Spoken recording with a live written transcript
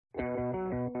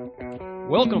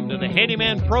Welcome to the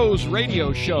Handyman Pros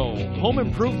Radio Show, home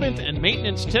improvement and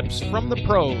maintenance tips from the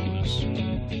pros.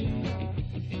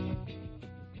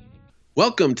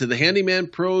 Welcome to the Handyman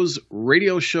Pros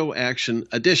Radio Show Action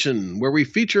Edition, where we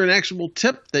feature an actionable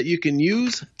tip that you can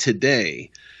use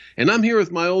today. And I'm here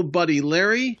with my old buddy,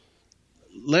 Larry.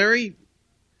 Larry,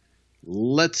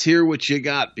 let's hear what you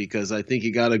got, because I think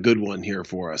you got a good one here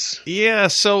for us. Yeah,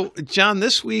 so John,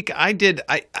 this week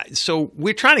so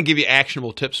we're trying to give you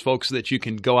actionable tips, folks, that you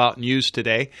can go out and use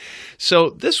today. So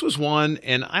this was one,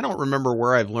 and I don't remember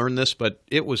where I've learned this, but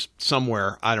it was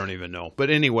somewhere, I don't even know.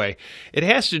 But anyway, it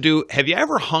has to do, have you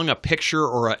ever hung a picture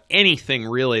or anything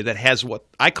really that has what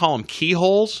I call them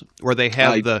keyholes, where they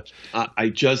have I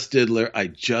just did, Larry. I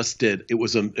just did. It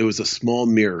was a small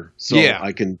mirror, so yeah.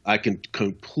 I can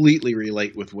completely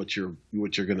relate with what you're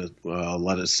going to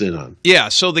let us in on. Yeah,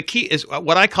 so the key is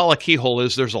what I call a keyhole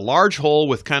is there's a large hole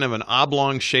with kind of an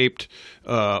oblong shaped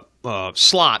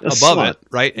slot above it,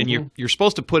 right? And you're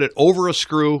supposed to put it over a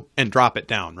screw and drop it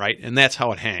down, right? And that's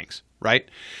how it hangs, right?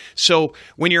 So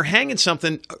when you're hanging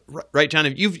something, right,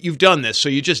 John, you've done this, so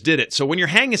you just did it. So when you're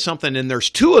hanging something and there's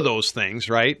two of those things,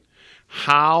 right?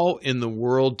 How in the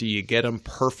world do you get them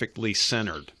perfectly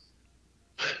centered?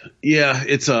 Yeah,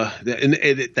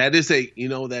 that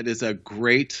is a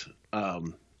great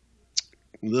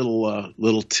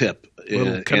little tip,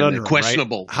 conundrum, and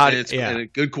questionable. Right? And a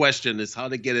good question is how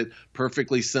to get it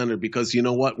perfectly centered. Because you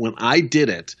know what, when I did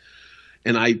it,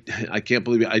 and I can't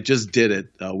believe it, I just did it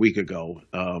a week ago,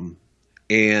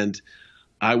 and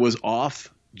I was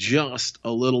off just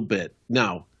a little bit.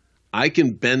 Now, I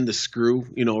can bend the screw,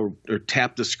 or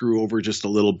tap the screw over just a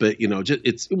little bit,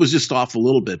 it was just off a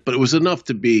little bit, but it was enough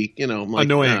to be, I'm like,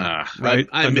 annoying, right?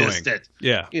 I missed it.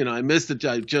 Yeah. I missed it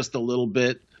just a little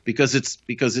bit because it's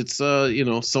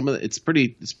some of it's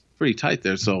pretty tight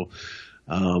there. So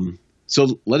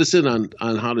let us in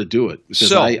on how to do it,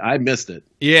 because I missed it.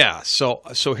 Yeah. So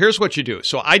here's what you do.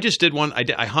 So I just did one.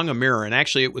 I hung a mirror, and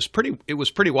actually it was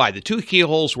pretty wide. The two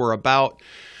keyholes were about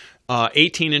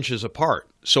 18 inches apart.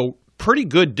 So pretty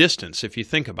good distance if you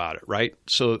think about it, right?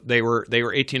 So they were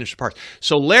 18 inches apart.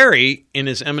 So Larry, in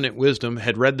his eminent wisdom,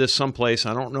 had read this someplace,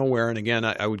 I don't know where, and again,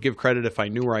 I would give credit if I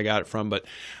knew where I got it from, but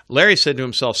Larry said to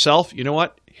himself, "Self, you know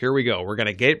what? Here we go. We're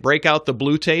going to break out the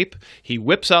blue tape." He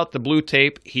whips out the blue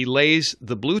tape. He lays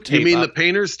the blue tape. You mean up. The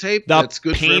painter's tape? That's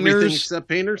good for everything except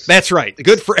painters? That's right.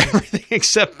 Good for everything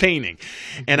except painting.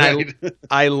 And right.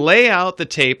 I lay out the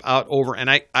tape out over, and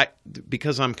I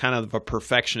because I'm kind of a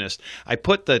perfectionist, I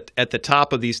put at the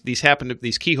top of these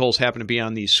keyholes happen to be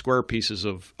on these square pieces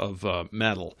of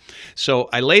metal. So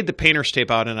I laid the painter's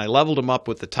tape out, and I leveled them up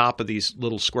with the top of these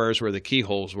little squares where the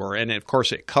keyholes were, and of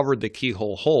course it covered the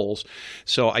keyhole holes.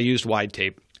 So I used wide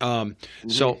tape.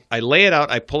 So I lay it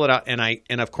out, I pull it out,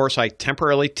 and of course I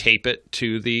temporarily tape it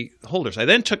to the holders. I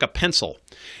then took a pencil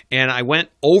and I went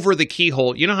over the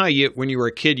keyhole. You know how when you were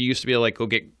a kid, you used to be able to go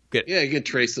get yeah, you can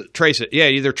trace it. Trace it. Yeah,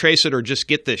 either trace it or just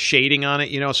get the shading on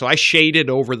it, So I shaded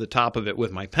over the top of it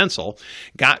with my pencil,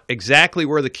 got exactly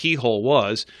where the keyhole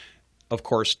was, of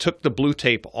course, took the blue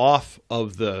tape off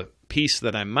of the piece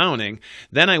that I'm mounting.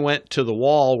 Then I went to the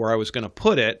wall where I was going to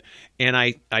put it, and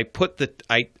I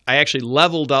actually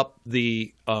leveled up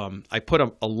I put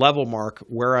a level mark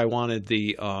where I wanted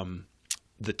the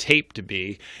tape to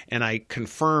be, and I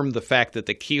confirmed the fact that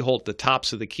the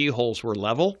tops of the keyholes were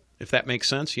level, if that makes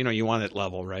sense. You want it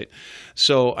level, right?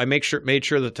 So I made sure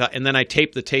and then I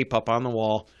taped the tape up on the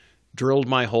wall, drilled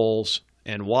my holes,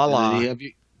 and voila. And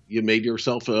you made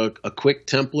yourself a quick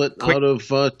template out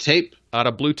of tape? Out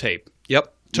of blue tape.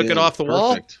 Yep. Took it off the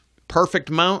wall.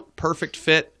 Perfect mount, perfect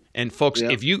fit. And folks,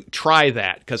 if you try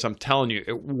that, because I'm telling you,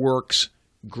 it works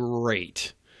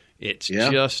great. It's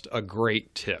just a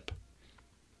great tip.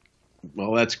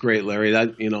 Well, that's great, Larry. I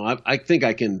think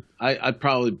I'd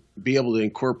probably be able to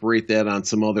incorporate that on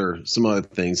some other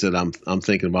things that I'm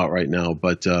thinking about right now.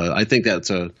 But I think it's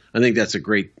a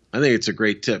great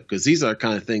tip, because these are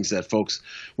kind of things that folks,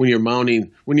 when you're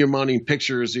mounting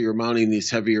pictures, or you're mounting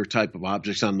these heavier type of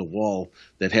objects on the wall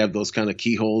that have those kind of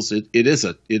keyholes, it is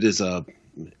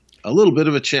a little bit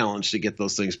of a challenge to get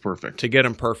those things perfect. To get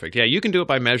them perfect. Yeah, you can do it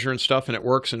by measuring stuff, and it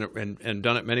works, and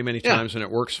done it many, many times, and it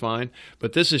works fine.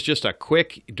 But this is just a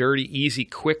quick, dirty, easy,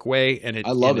 quick way, and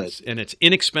I love it. And it's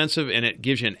inexpensive, and it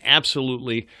gives you an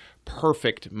absolutely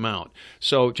perfect mount.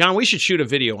 So, John, we should shoot a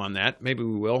video on that. Maybe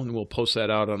we will, and we'll post that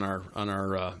out on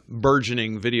our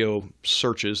burgeoning video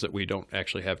searches that we don't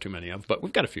actually have too many of, but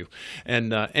we've got a few.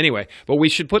 And anyway, but we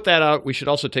should put that out. We should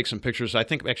also take some pictures. I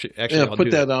think actually I'll put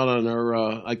do that out on our.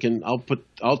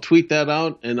 I'll tweet that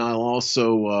out, and I'll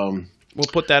also We'll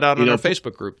put that out on our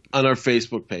Facebook group. On our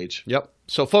Facebook page. Yep.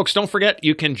 So, folks, don't forget,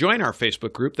 you can join our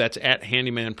Facebook group. That's at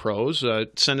Handyman Pros.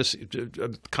 Send us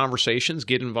conversations,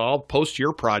 get involved, post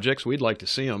your projects. We'd like to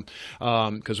see them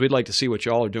because we'd like to see what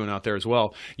y'all are doing out there as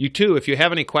well. You, too, if you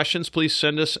have any questions, please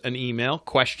send us an email,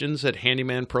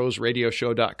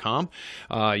 questions@handymanprosradioshow.com.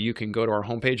 You can go to our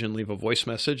homepage and leave a voice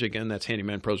message. Again, that's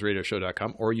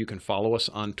handymanprosradioshow.com. Or you can follow us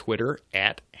on Twitter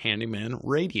at Handyman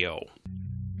Radio.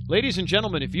 Ladies and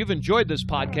gentlemen, if you've enjoyed this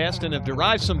podcast and have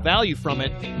derived some value from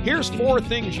it, here's 4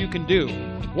 things you can do.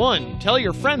 1, tell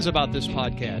your friends about this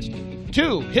podcast.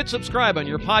 2, hit subscribe on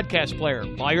your podcast player.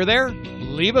 While you're there,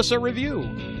 leave us a review.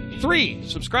 3,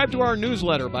 subscribe to our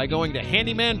newsletter by going to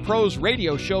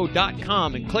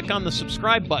handymanprosradioshow.com and click on the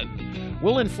subscribe button.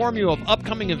 We'll inform you of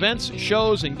upcoming events,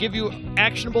 shows, and give you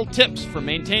actionable tips for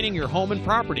maintaining your home and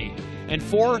property. And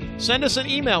 4, send us an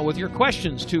email with your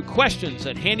questions to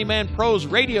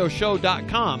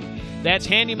questions@handymanprosradioshow.com. That's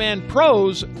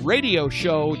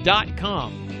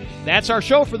handymanprosradioshow.com. That's our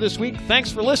show for this week.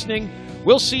 Thanks for listening.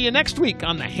 We'll see you next week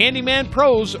on the Handyman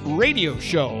Pros Radio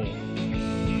Show.